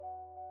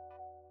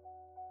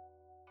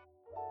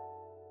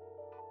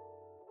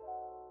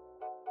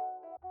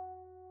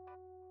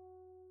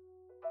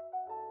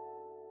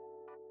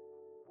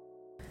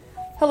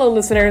Hello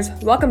listeners,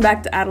 welcome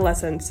back to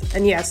Adolescence.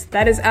 And yes,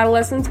 that is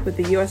Adolescence with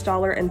the US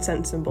dollar and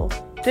cent symbol.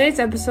 Today's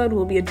episode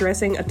will be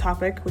addressing a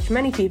topic which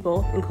many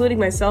people, including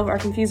myself, are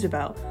confused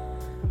about.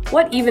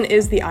 What even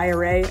is the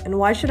IRA, and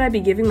why should I be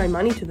giving my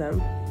money to them?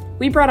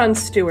 We brought on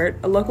Stuart,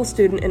 a local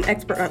student and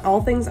expert on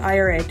all things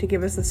IRA, to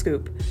give us the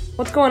scoop.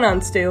 What's going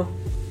on, Stu?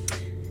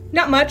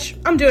 Not much.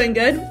 I'm doing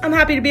good. I'm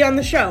happy to be on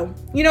the show.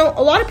 You know,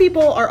 a lot of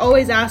people are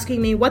always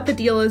asking me what the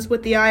deal is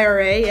with the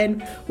IRA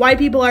and why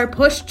people are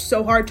pushed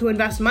so hard to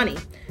invest money.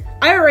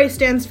 IRA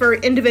stands for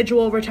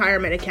Individual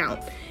Retirement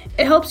Account.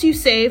 It helps you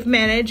save,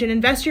 manage, and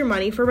invest your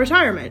money for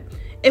retirement.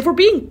 If we're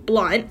being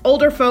blunt,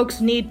 older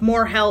folks need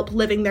more help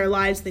living their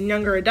lives than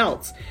younger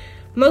adults.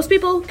 Most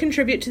people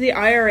contribute to the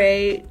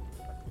IRA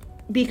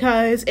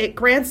because it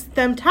grants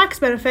them tax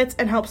benefits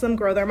and helps them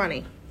grow their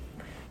money.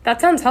 That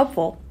sounds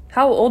helpful.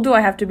 How old do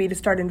I have to be to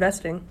start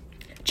investing?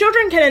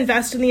 Children can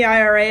invest in the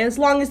IRA as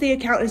long as the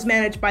account is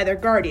managed by their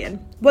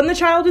guardian. When the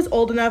child is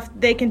old enough,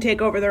 they can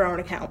take over their own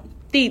account.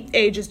 The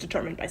age is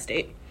determined by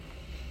state.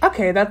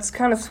 Okay, that's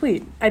kind of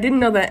sweet. I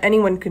didn't know that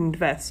anyone could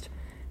invest.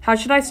 How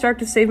should I start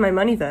to save my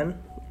money then?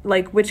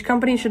 Like, which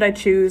company should I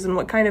choose and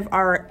what kind of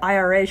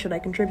IRA should I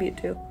contribute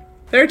to?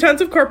 There are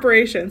tons of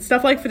corporations,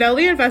 stuff like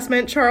Fidelity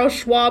Investment, Charles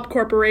Schwab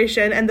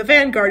Corporation, and the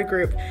Vanguard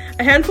Group,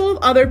 a handful of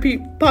other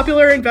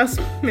popular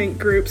investment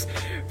groups.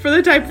 For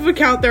the type of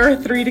account, there are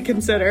 3 to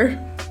consider.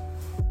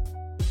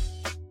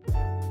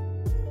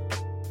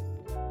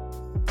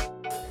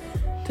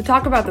 To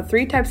talk about the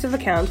 3 types of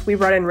accounts, we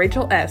brought in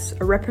Rachel S.,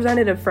 a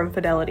representative from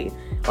Fidelity.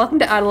 Welcome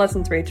to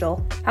Adolescence,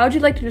 Rachel. How would you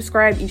like to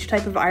describe each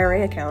type of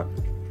IRA account?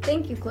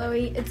 Thank you,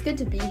 Chloe. It's good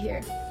to be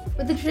here.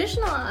 With the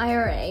traditional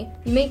IRA,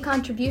 you make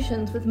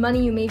contributions with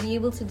money you may be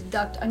able to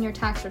deduct on your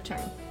tax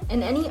return,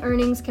 and any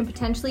earnings can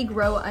potentially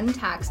grow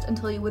untaxed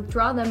until you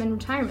withdraw them in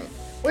retirement,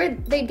 where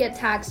they'd get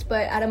taxed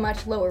but at a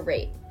much lower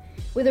rate.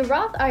 With a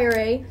Roth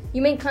IRA,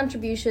 you make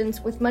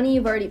contributions with money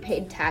you've already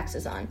paid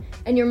taxes on,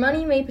 and your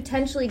money may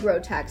potentially grow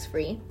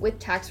tax-free, with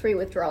tax-free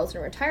withdrawals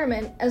in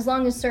retirement, as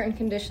long as certain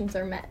conditions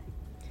are met.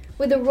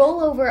 With a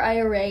rollover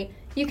IRA,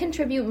 you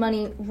contribute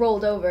money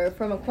rolled over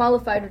from a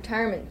qualified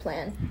retirement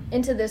plan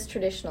into this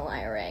traditional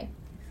IRA.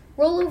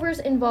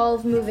 Rollovers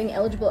involve moving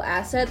eligible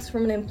assets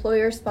from an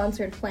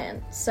employer-sponsored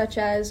plan, such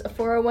as a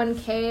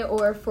 401k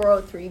or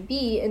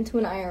 403b, into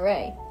an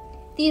IRA.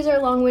 These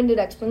are long-winded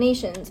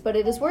explanations, but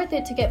it is worth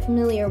it to get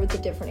familiar with the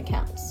different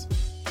accounts.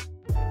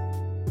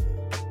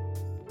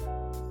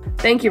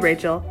 Thank you,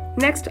 Rachel.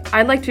 Next,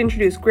 I'd like to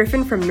introduce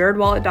Griffin from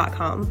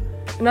nerdwallet.com.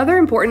 Another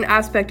important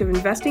aspect of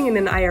investing in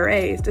an IRA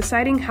is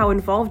deciding how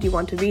involved you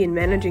want to be in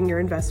managing your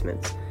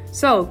investments.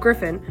 So,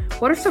 Griffin,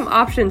 what are some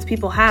options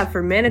people have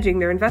for managing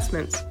their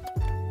investments?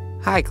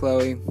 Hi,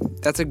 Chloe.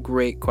 That's a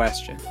great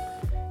question.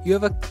 You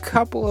have a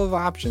couple of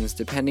options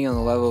depending on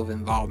the level of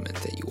involvement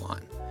that you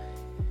want.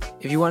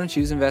 If you want to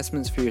choose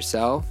investments for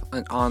yourself,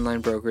 an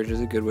online brokerage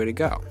is a good way to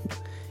go.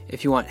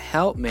 If you want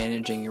help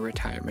managing your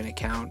retirement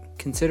account,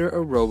 consider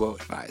a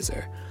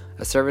robo-advisor,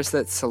 a service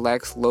that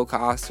selects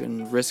low-cost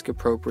and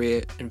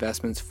risk-appropriate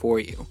investments for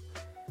you.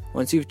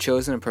 Once you've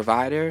chosen a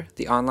provider,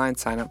 the online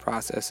sign-up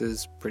process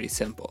is pretty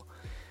simple.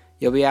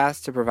 You'll be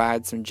asked to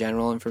provide some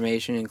general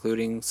information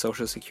including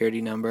social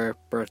security number,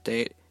 birth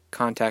date,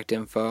 contact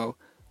info,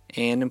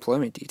 and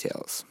employment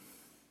details.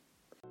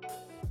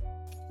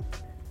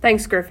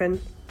 Thanks,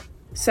 Griffin.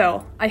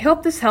 So, I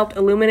hope this helped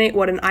illuminate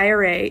what an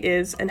IRA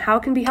is and how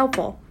it can be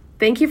helpful.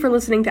 Thank you for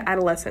listening to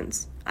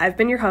Adolescence. I've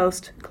been your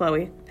host,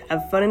 Chloe.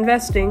 Have fun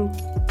investing.